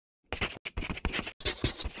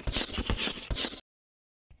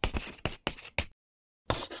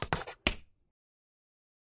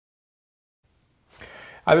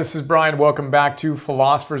Hi, this is Brian. Welcome back to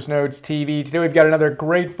Philosopher's Notes TV. Today we've got another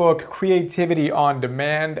great book, Creativity on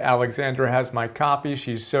Demand. Alexandra has my copy.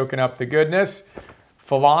 She's soaking up the goodness.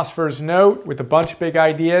 Philosopher's Note with a bunch of big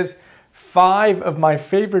ideas. 5 of my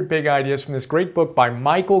favorite big ideas from this great book by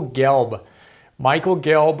Michael Gelb. Michael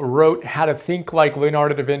Gelb wrote How to Think Like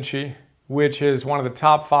Leonardo da Vinci, which is one of the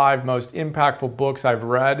top 5 most impactful books I've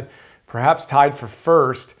read, perhaps tied for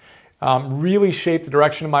first. Really shaped the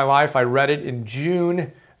direction of my life. I read it in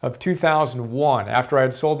June of 2001 after I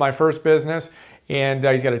had sold my first business, and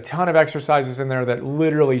he's got a ton of exercises in there that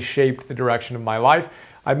literally shaped the direction of my life.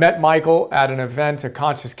 I met Michael at an event, a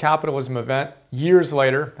conscious capitalism event, years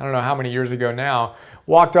later. I don't know how many years ago now.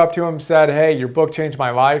 Walked up to him, said, "Hey, your book changed my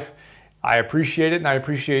life. I appreciate it and I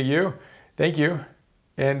appreciate you. Thank you."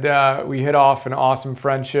 And we hit off an awesome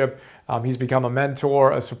friendship. He's become a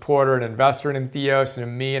mentor, a supporter, an investor in Theos and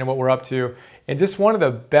in me and what we're up to. And just one of the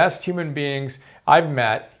best human beings I've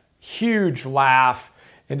met. Huge laugh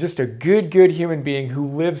and just a good human being who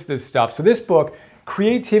lives this stuff. So this book,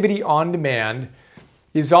 Creativity on Demand,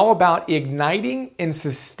 is all about igniting and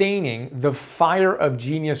sustaining the fire of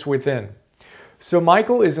genius within. So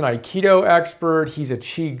Michael is an Aikido expert, he's a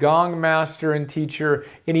Qigong master and teacher,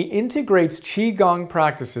 and he integrates Qigong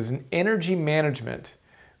practices and energy management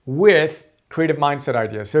with creative mindset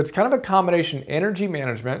ideas. So it's kind of a combination energy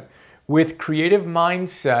management with creative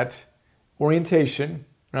mindset orientation,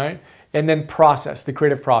 right? And then process, the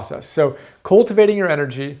creative process. So cultivating your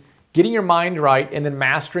energy, getting your mind right, and then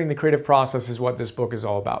mastering the creative process is what this book is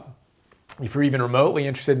all about. If you're even remotely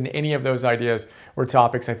interested in any of those ideas or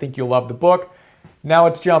topics, I think you'll love the book. Now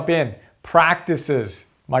let's jump in. Practices.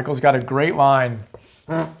 Michael's got a great line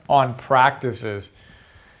on practices.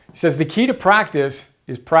 He says, the key to practice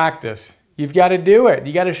is practice. You've got to do it.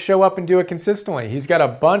 You got to show up and do it consistently. He's got a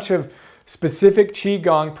bunch of specific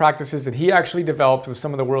Qigong practices that he actually developed with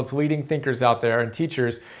some of the world's leading thinkers out there and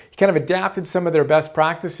teachers. He kind of adapted some of their best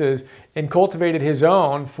practices and cultivated his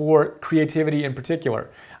own for creativity in particular.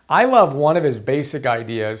 I love one of his basic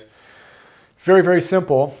ideas. Very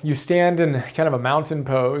simple. You stand in kind of a mountain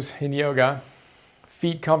pose in yoga,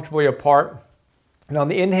 feet comfortably apart. And on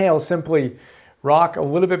the inhale, simply rock a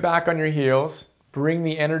little bit back on your heels. Bring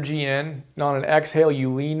the energy in, and on an exhale,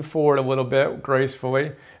 you lean forward a little bit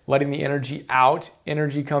gracefully, letting the energy out.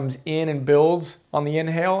 Energy comes in and builds on the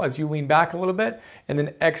inhale as you lean back a little bit, and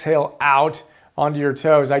then exhale out onto your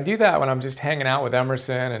toes. I do that when I'm just hanging out with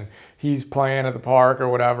Emerson and he's playing at the park or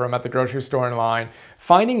whatever. I'm at the grocery store in line.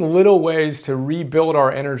 Finding little ways to rebuild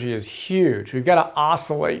our energy is huge. We've got to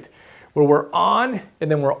oscillate where we're on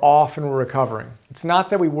and then we're off and we're recovering. It's not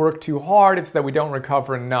that we work too hard, it's that we don't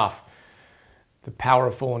recover enough. The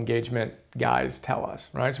powerful engagement guys tell us,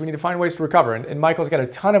 right? So we need to find ways to recover. And Michael's got a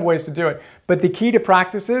ton of ways to do it. But the key to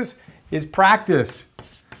practices is practice.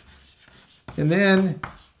 And then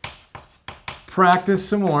practice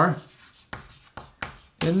some more.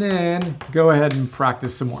 And then go ahead and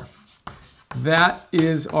practice some more. That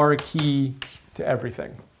is our key to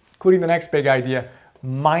everything, including the next big idea,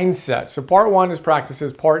 mindset. So part 1 is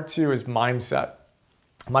practices. Part 2 is mindset.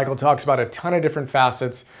 Michael talks about a ton of different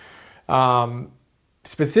facets.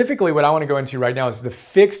 Specifically, what I want to go into right now is the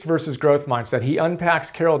fixed versus growth mindset. He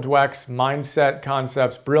unpacks Carol Dweck's mindset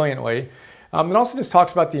concepts brilliantly. And also just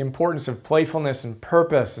talks about the importance of playfulness and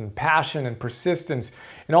purpose and passion and persistence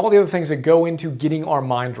and all the other things that go into getting our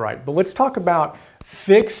mind right. But let's talk about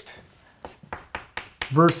fixed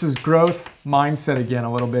versus growth mindset again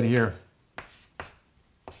a little bit here.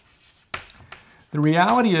 The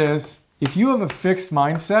reality is, if you have a fixed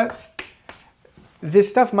mindset,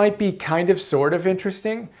 this stuff might be kind of sort of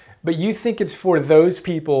interesting, but you think it's for those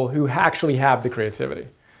people who actually have the creativity.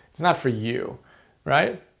 It's not for you,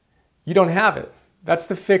 right? You don't have it. That's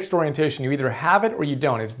the fixed orientation. You either have it or you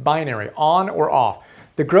don't. It's binary, on or off.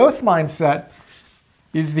 The growth mindset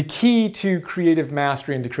is the key to creative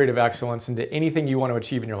mastery and to creative excellence and to anything you want to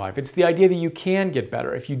achieve in your life. It's the idea that you can get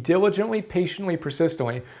better. If you diligently, patiently,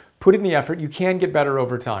 persistently put in the effort, you can get better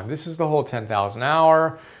over time. This is the whole 10,000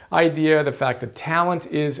 hour idea, the fact that talent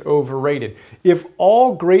is overrated. If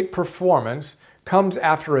all great performance comes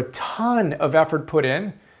after a ton of effort put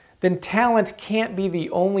in, then talent can't be the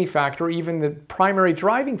only factor, even the primary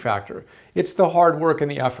driving factor. It's the hard work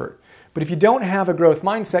and the effort. But if you don't have a growth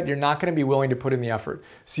mindset, you're not going to be willing to put in the effort.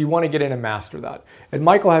 So you want to get in and master that. And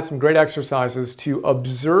Michael has some great exercises to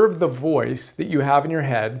observe the voice that you have in your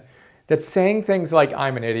head that's saying things like,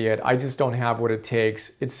 I'm an idiot, I just don't have what it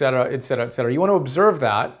takes, etc., etc., etc. You want to observe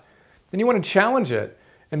that. Then you want to challenge it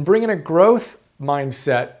and bring in a growth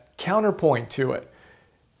mindset counterpoint to it.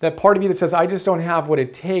 That part of you that says, I just don't have what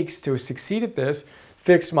it takes to succeed at this,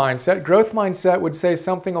 fixed mindset. Growth mindset would say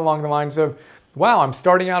something along the lines of, wow, I'm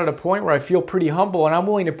starting out at a point where I feel pretty humble and I'm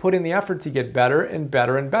willing to put in the effort to get better and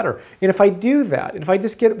better and better. And if I do that, and if I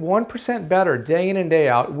just get 1% better day in and day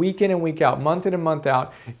out, week in and week out, month in and month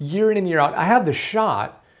out, year in and year out, I have the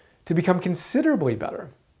shot to become considerably better.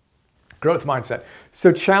 Growth mindset.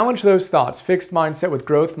 So challenge those thoughts, fixed mindset with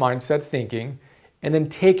growth mindset thinking, and then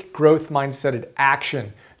take growth mindset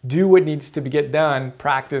action. Do what needs to get done.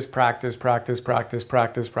 Practice, practice, practice, practice,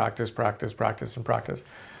 practice, practice, practice, practice, and practice.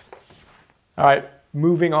 All right,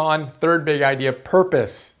 moving on. Third big idea,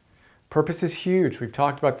 purpose. Purpose is huge. We've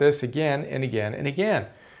talked about this again and again and again.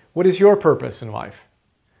 What is your purpose in life?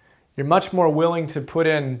 You're much more willing to put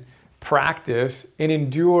in practice and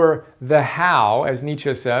endure the how, as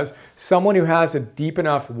Nietzsche says. Someone who has a deep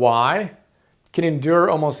enough why can endure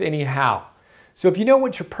almost any how. So if you know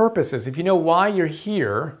what your purpose is, if you know why you're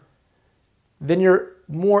here, then you're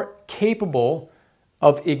more capable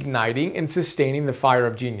of igniting and sustaining the fire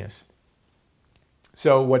of genius.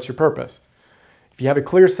 So what's your purpose? If you have a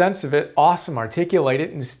clear sense of it, awesome, articulate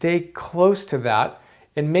it and stay close to that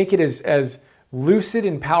and make it as lucid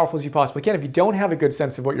and powerful as you possibly can. If you don't have a good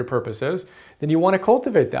sense of what your purpose is, then you want to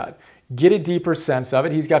cultivate that. Get a deeper sense of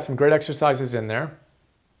it. He's got some great exercises in there.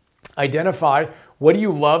 Identify, what do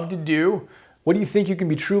you love to do? What do you think you can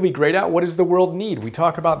be truly great at? What does the world need? We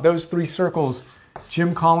talk about those three circles,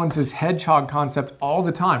 Jim Collins' hedgehog concept, all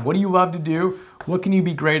the time. What do you love to do? What can you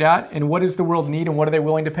be great at? And what does the world need and what are they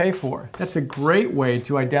willing to pay for? That's a great way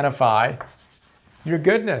to identify your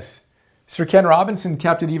goodness. Sir Ken Robinson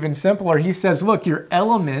kept it even simpler. He says, look, your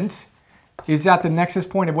element is at the nexus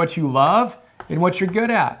point of what you love and what you're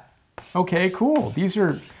good at. Okay, cool. These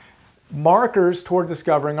are markers toward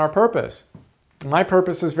discovering our purpose. My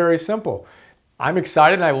purpose is very simple. I'm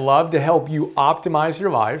excited and I love to help you optimize your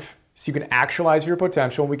life so you can actualize your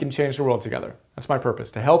potential and we can change the world together. That's my purpose,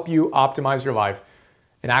 to help you optimize your life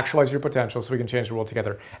and actualize your potential so we can change the world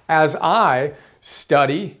together. As I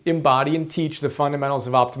study, embody, and teach the fundamentals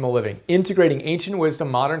of optimal living, integrating ancient wisdom,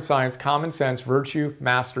 modern science, common sense, virtue,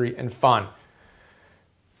 mastery, and fun.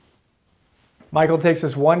 Michael takes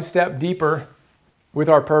us one step deeper with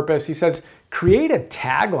our purpose. He says, create a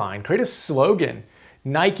tagline, create a slogan.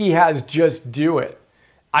 Nike has just do it.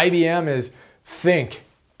 IBM is think.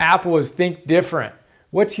 Apple is think different.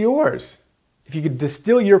 What's yours? If you could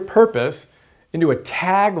distill your purpose into a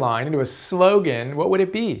tagline, into a slogan, what would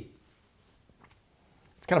it be?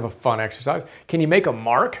 It's kind of a fun exercise. Can you make a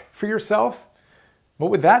mark for yourself? What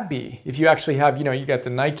would that be? If you actually have, you got the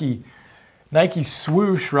Nike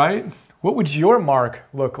swoosh, right? What would your mark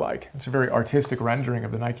look like? It's a very artistic rendering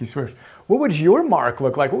of the Nike swoosh. What would your mark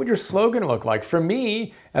look like? What would your slogan look like? For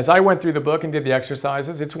me, as I went through the book and did the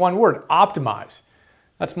exercises, it's one word, optimize.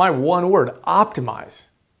 That's my one word, optimize.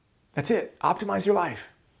 That's it, optimize your life.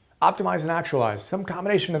 Optimize and actualize, some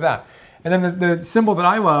combination of that. And then the symbol that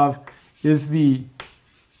I love is the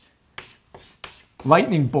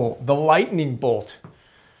lightning bolt. The lightning bolt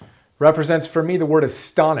represents for me the word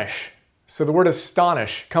astonish. So the word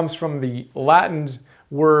astonish comes from the Latin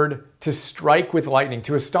word to strike with lightning.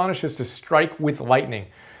 To astonish is to strike with lightning.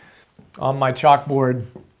 On my chalkboard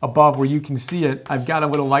above where you can see it, I've got a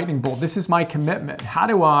little lightning bolt. This is my commitment. How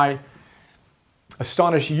do I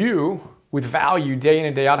astonish you with value day in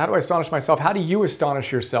and day out? How do I astonish myself? How do you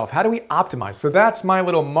astonish yourself? How do we optimize? So that's my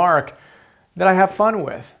little mark that I have fun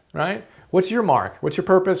with, right? What's your mark? What's your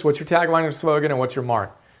purpose? What's your tagline and slogan? And what's your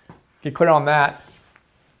mark? Get clear on that.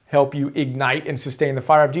 Help you ignite and sustain the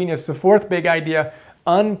fire of genius. The fourth big idea,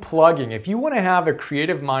 unplugging. If you want to have a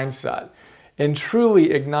creative mindset and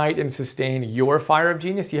truly ignite and sustain your fire of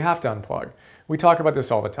genius, you have to unplug. We talk about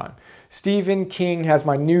this all the time. Stephen King has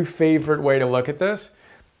my new favorite way to look at this.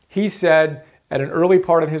 He said at an early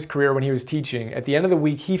part of his career when he was teaching, at the end of the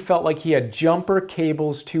week, he felt like he had jumper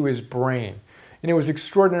cables to his brain. And it was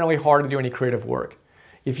extraordinarily hard to do any creative work.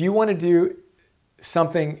 If you want to do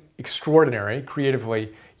something extraordinary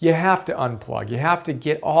creatively, you have to unplug. You have to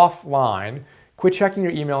get offline. Quit checking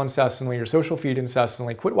your email incessantly, your social feed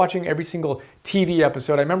incessantly. Quit watching every single TV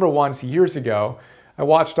episode. I remember once years ago, I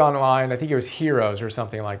watched online, I think it was Heroes or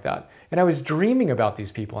something like that. And I was dreaming about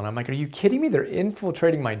these people. And I'm like, are you kidding me? They're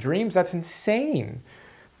infiltrating my dreams? That's insane.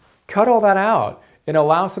 Cut all that out and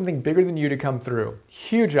allow something bigger than you to come through.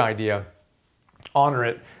 Huge idea. Honor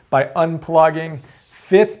it by unplugging.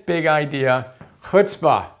 Fifth big idea,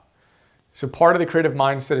 chutzpah. So part of the creative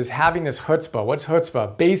mindset is having this chutzpah. What's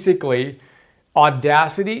chutzpah? Basically,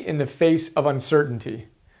 audacity in the face of uncertainty.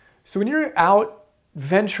 So when you're out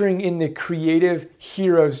venturing in the creative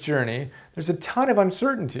hero's journey, there's a ton of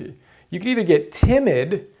uncertainty. You can either get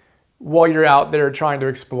timid while you're out there trying to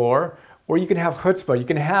explore, or you can have chutzpah. You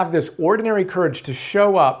can have this ordinary courage to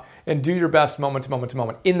show up and do your best moment to moment to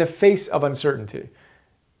moment in the face of uncertainty.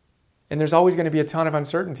 And there's always going to be a ton of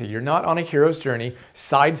uncertainty. You're not on a hero's journey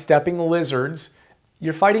sidestepping lizards.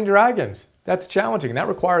 You're fighting dragons. That's challenging. That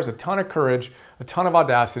requires a ton of courage, a ton of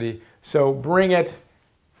audacity. So bring it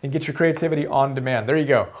and get your creativity on demand. There you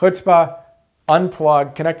go. Chutzpah,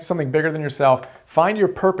 unplug, connect to something bigger than yourself. Find your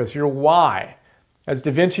purpose, your why. As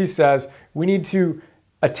Da Vinci says, we need to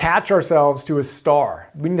attach ourselves to a star.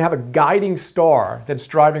 We need to have a guiding star that's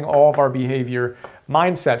driving all of our behavior.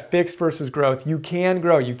 Mindset, fixed versus growth. You can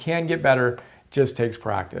grow, you can get better. It just takes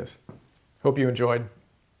practice. Hope you enjoyed,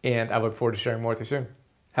 and I look forward to sharing more with you soon.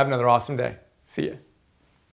 Have another awesome day. See ya.